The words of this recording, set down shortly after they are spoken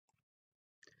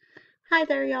Hi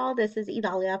there, y'all. This is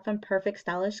Idalia from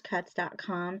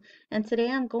PerfectStylishCuts.com, and today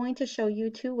I'm going to show you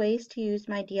 2 ways to use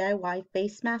my DIY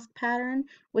face mask pattern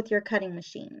with your cutting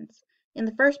machines. In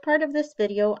the first part of this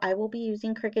video, I will be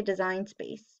using Cricut Design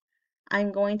Space.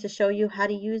 I'm going to show you how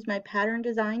to use my pattern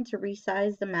design to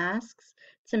resize the masks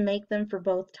to make them for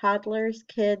both toddlers,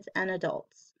 kids, and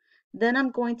adults. Then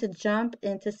I'm going to jump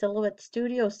into Silhouette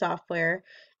Studio software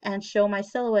and show my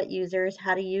Silhouette users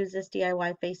how to use this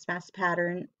DIY face mask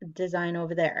pattern design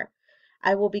over there.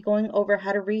 I will be going over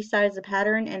how to resize the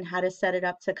pattern and how to set it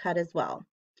up to cut as well.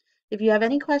 If you have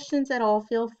any questions at all,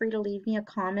 feel free to leave me a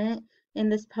comment in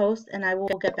this post and I will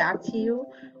get back to you,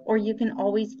 or you can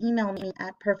always email me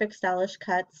at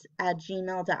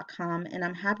perfectstylishcuts@gmail.com and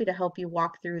I'm happy to help you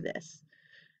walk through this.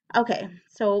 Okay,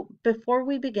 so before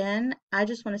we begin, I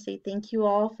just want to say thank you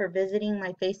all for visiting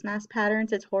my face mask pattern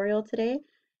tutorial today,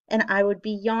 and I would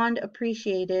beyond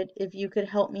appreciate it if you could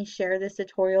help me share this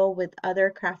tutorial with other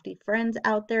crafty friends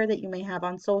out there that you may have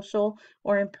on social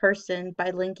or in person by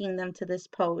linking them to this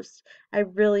post. I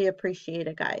really appreciate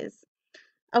it, guys.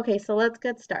 Okay, so let's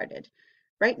get started.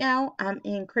 Right now, I'm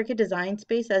in Cricut Design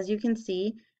Space, as you can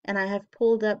see, and I have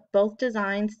pulled up both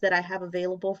designs that I have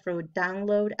available for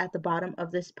download at the bottom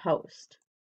of this post.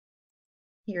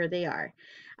 Here they are.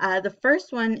 The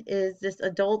first one is this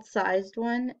adult-sized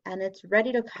one, and it's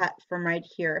ready to cut from right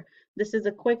here. This is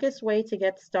the quickest way to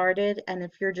get started, and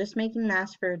if you're just making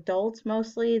masks for adults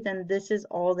mostly, then this is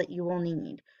all that you will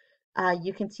need.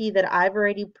 You can see that I've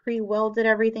already pre-welded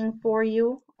everything for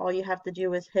you. All you have to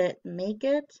do is hit make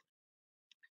it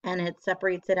and it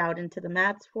separates it out into the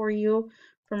mats for you.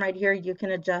 From right here, you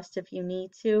can adjust if you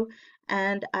need to.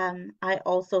 And I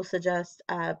also suggest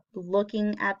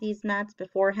looking at these mats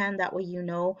beforehand. That way you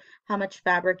know how much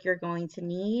fabric you're going to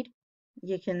need.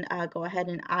 You can go ahead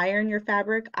and iron your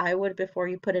fabric. I would before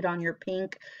you put it on your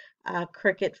pink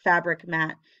Cricut fabric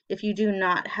mat. If you do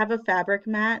not have a fabric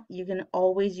mat, you can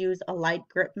always use a light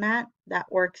grip mat.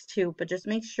 That works too, but just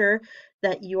make sure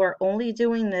that you are only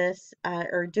doing this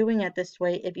or doing it this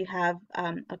way if you have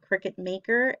a Cricut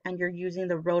Maker and you're using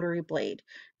the rotary blade.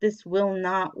 This will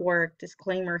not work.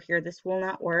 Disclaimer here, this will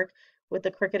not work with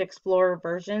the Cricut Explorer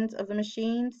versions of the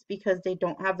machines because they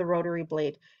don't have the rotary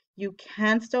blade. You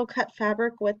can still cut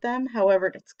fabric with them, however,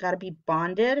 it's got to be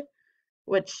bonded,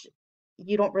 which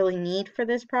you don't really need for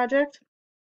this project.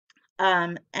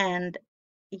 And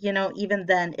you know, even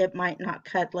then it might not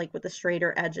cut like with the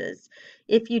straighter edges.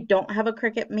 If you don't have a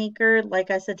Cricut Maker, like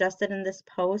I suggested in this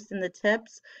post in the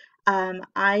tips,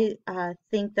 I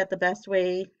think that the best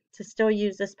way to still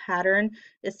use this pattern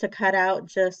is to cut out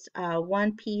just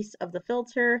one piece of the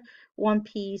filter, one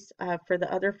piece for the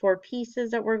other 4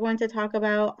 pieces that we're going to talk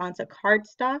about onto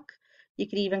cardstock. You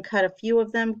could even cut a few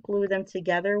of them, glue them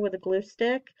together with a glue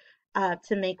stick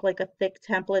to make like a thick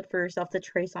template for yourself to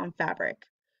trace on fabric.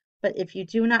 But if you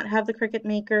do not have the Cricut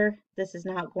Maker, this is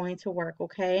not going to work,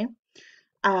 okay?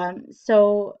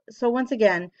 So once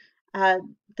again,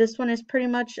 this one is pretty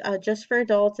much just for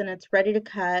adults and it's ready to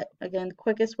cut. Again,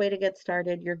 quickest way to get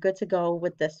started. You're good to go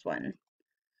with this one.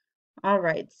 All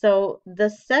right, so the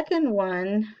second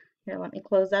one, here, let me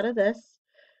close out of this.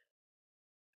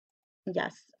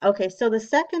 Yes. Okay, so the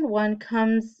second one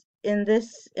comes in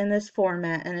this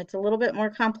format and it's a little bit more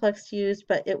complex to use,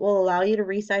 but it will allow you to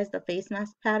resize the face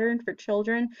mask pattern for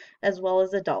children as well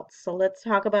as adults. So let's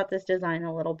talk about this design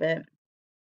a little bit.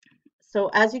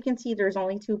 So as you can see, there's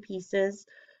only 2 pieces,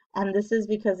 and this is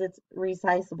because it's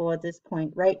resizable at this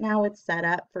point. Right now it's set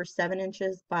up for 7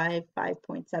 inches by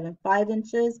 5.75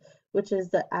 inches, which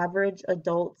is the average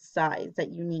adult size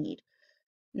that you need.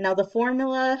 Now the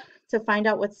formula to find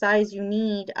out what size you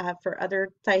need for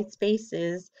other tight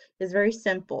spaces is very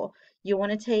simple. You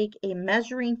want to take a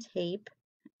measuring tape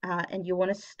and you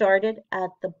want to start it at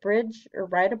the bridge or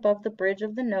right above the bridge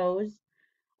of the nose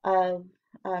of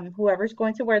whoever's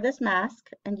going to wear this mask,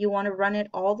 and you want to run it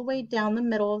all the way down the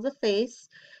middle of the face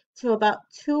to about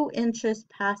 2 inches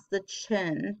past the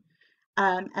chin.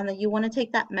 And then you want to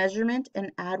take that measurement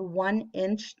and add 1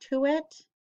 inch to it,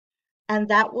 and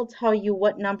that will tell you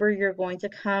what number you're going to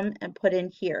come and put in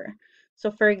here. So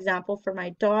for example, for my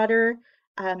daughter,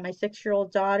 my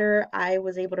 6-year-old daughter, I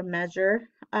was able to measure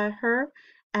her,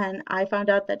 and I found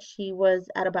out that she was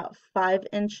at about 5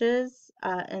 inches,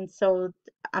 and so,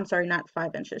 I'm sorry, not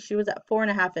 5 inches, she was at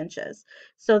 4.5 inches.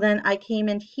 So then I came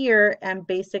in here and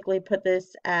basically put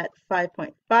this at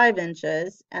 5.5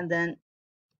 inches, and then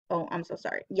oh, I'm so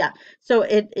sorry. Yeah, so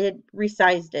it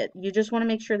resized it. You just want to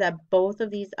make sure that both of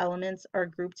these elements are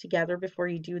grouped together before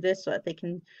you do this so that they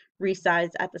can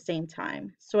resize at the same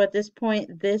time. So at this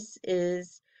point, this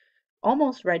is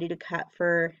almost ready to cut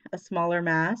for a smaller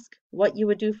mask. What you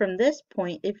would do from this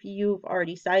point, if you've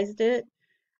already sized it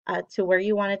to where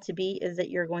you want it to be, is that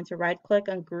you're going to right click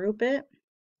and group it.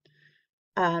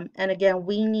 And again,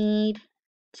 we need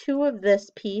 2 of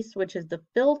this piece, which is the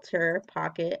filter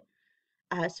pocket.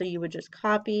 So you would just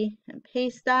copy and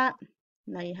paste that.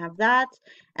 Now you have that.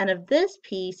 And of this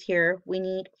piece here, we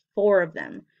need 4 of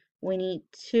them. We need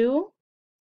 2,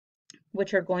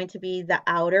 which are going to be the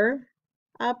outer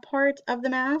part of the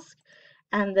mask,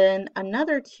 and then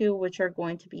another 2, which are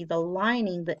going to be the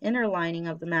lining, the inner lining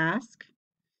of the mask.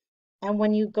 And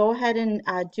when you go ahead and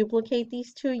duplicate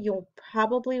these 2, you'll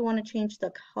probably want to change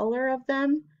the color of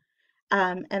them.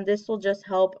 And this will just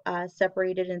help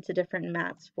separate it into different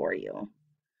mats for you.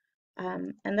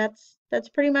 And that's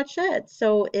pretty much it.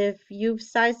 So if you've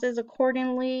sized this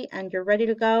accordingly and you're ready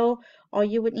to go, all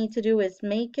you would need to do is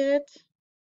make it,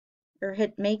 or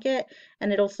hit make it,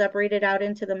 and it'll separate it out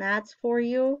into the mats for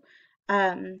you.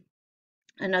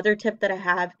 Another tip that I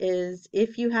have is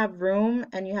if you have room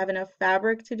and you have enough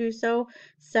fabric to do so,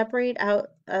 separate out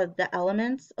the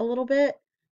elements a little bit,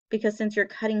 because since you're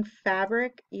cutting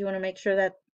fabric, you want to make sure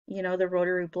that the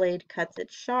rotary blade cuts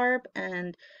it sharp,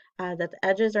 and that the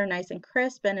edges are nice and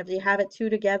crisp. And if you have it 2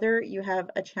 together, you have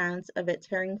a chance of it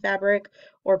tearing fabric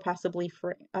or possibly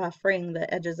fraying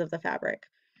the edges of the fabric.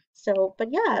 So, but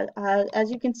yeah,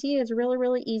 as you can see, it's really,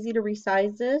 really easy to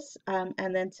resize this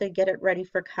and then to get it ready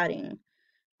for cutting.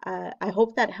 I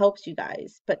hope that helps you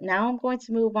guys. But now I'm going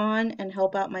to move on and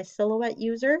help out my Silhouette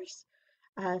users.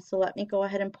 So let me go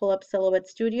ahead and pull up Silhouette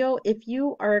Studio. If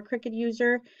you are a Cricut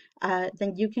user,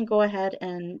 then you can go ahead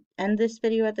and end this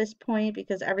video at this point,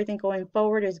 because everything going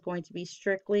forward is going to be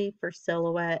strictly for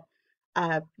Silhouette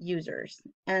users.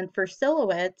 And for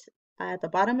Silhouette, at the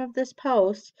bottom of this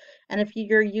post, and if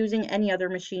you're using any other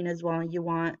machine as well, and you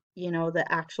want, the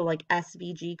actual like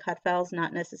SVG cut files,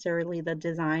 not necessarily the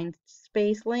design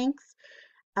space links,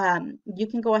 you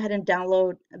can go ahead and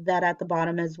download that at the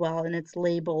bottom as well, and it's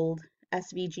labeled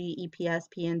SVG, EPS,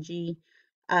 PNG,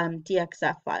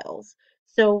 DXF files.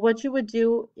 So what you would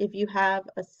do if you have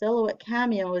a Silhouette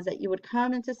Cameo is that you would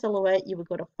come into Silhouette, you would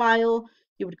go to File,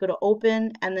 you would go to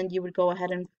Open, and then you would go ahead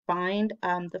and find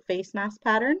the face mask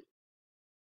pattern.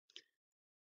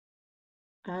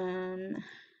 And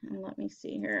let me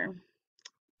see here.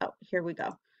 Oh, here we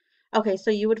go. Okay, so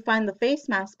you would find the face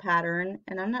mask pattern,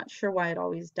 and I'm not sure why it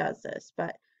always does this,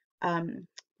 but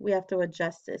we have to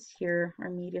adjust this here, our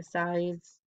media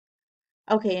size.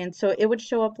 Okay, and so it would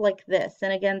show up like this.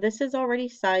 And again, this is already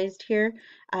sized here,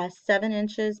 7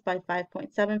 inches by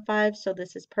 5.75. So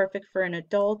this is perfect for an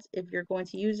adult. If you're going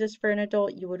to use this for an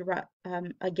adult, you would,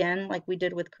 again, like we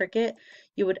did with Cricut,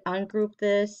 you would ungroup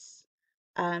this,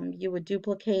 you would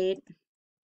duplicate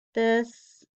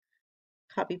this,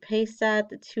 copy paste that,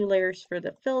 the 2 layers for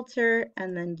the filter,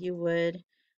 and then you would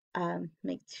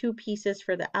make 2 pieces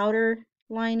for the outer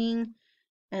lining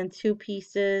and 2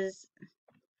 pieces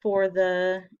for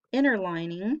the inner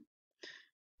lining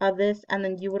of this. And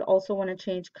then you would also want to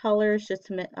change colors just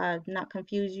to not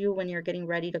confuse you when you're getting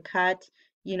ready to cut.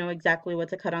 You know exactly what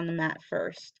to cut on the mat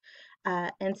first.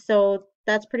 And so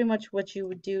that's pretty much what you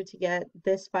would do to get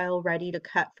this file ready to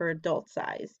cut for adult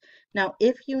size. Now,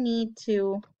 if you need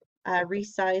to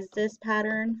resize this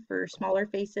pattern for smaller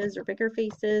faces or bigger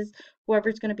faces,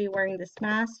 whoever's going to be wearing this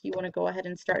mask, you want to go ahead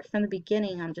and start from the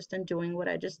beginning. I'm just undoing what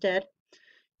I just did.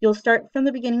 You'll start from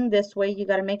the beginning this way. You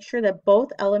got to make sure that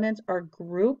both elements are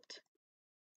grouped.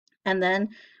 And then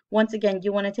once again,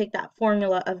 you want to take that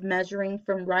formula of measuring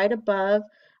from right above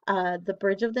the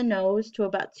bridge of the nose to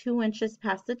about 2 inches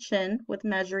past the chin with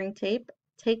measuring tape.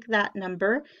 Take that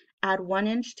number, add 1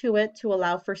 inch to it to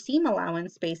allow for seam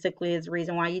allowance, basically is the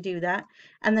reason why you do that.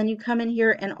 And then you come in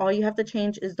here and all you have to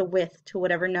change is the width to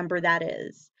whatever number that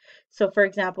is. So for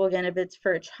example, again, if it's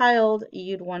for a child,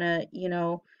 you'd want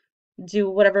to,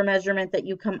 do whatever measurement that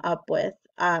you come up with,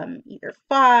 either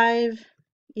 5,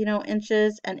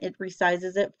 inches, and it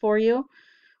resizes it for you,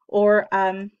 or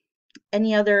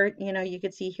any other, you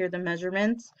could see here the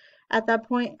measurements at that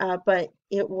point, but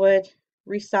it would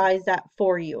resize that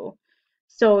for you.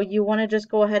 So you want to just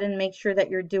go ahead and make sure that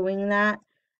you're doing that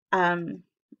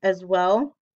as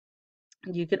well.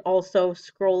 You could also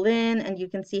scroll in and you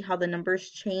can see how the numbers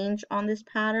change on this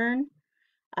pattern.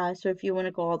 So if you want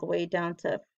to go all the way down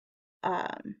to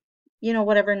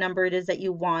whatever number it is that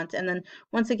you want. And then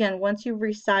once again, once you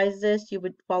resize this, you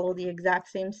would follow the exact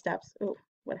same steps. Oh,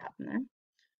 what happened there?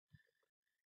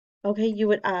 Okay, you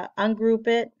would ungroup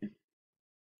it,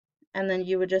 and then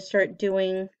you would just start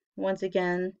doing, once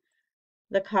again,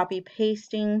 the copy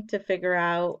pasting to figure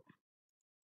out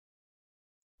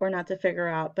or not to figure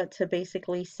out, but to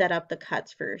basically set up the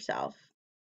cuts for yourself.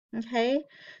 Okay,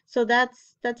 so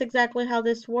that's exactly how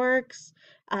this works.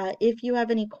 If you have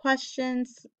any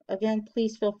questions, again,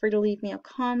 please feel free to leave me a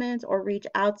comment or reach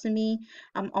out to me.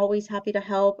 I'm always happy to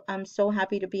help. I'm so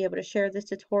happy to be able to share this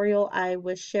tutorial. I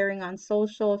was sharing on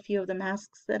social a few of the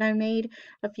masks that I made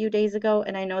a few days ago,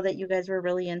 and I know that you guys were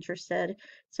really interested.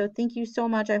 So thank you so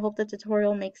much. I hope the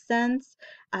tutorial makes sense,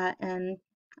 and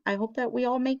I hope that we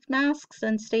all make masks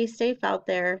and stay safe out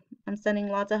there. I'm sending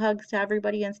lots of hugs to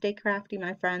everybody and stay crafty,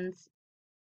 my friends.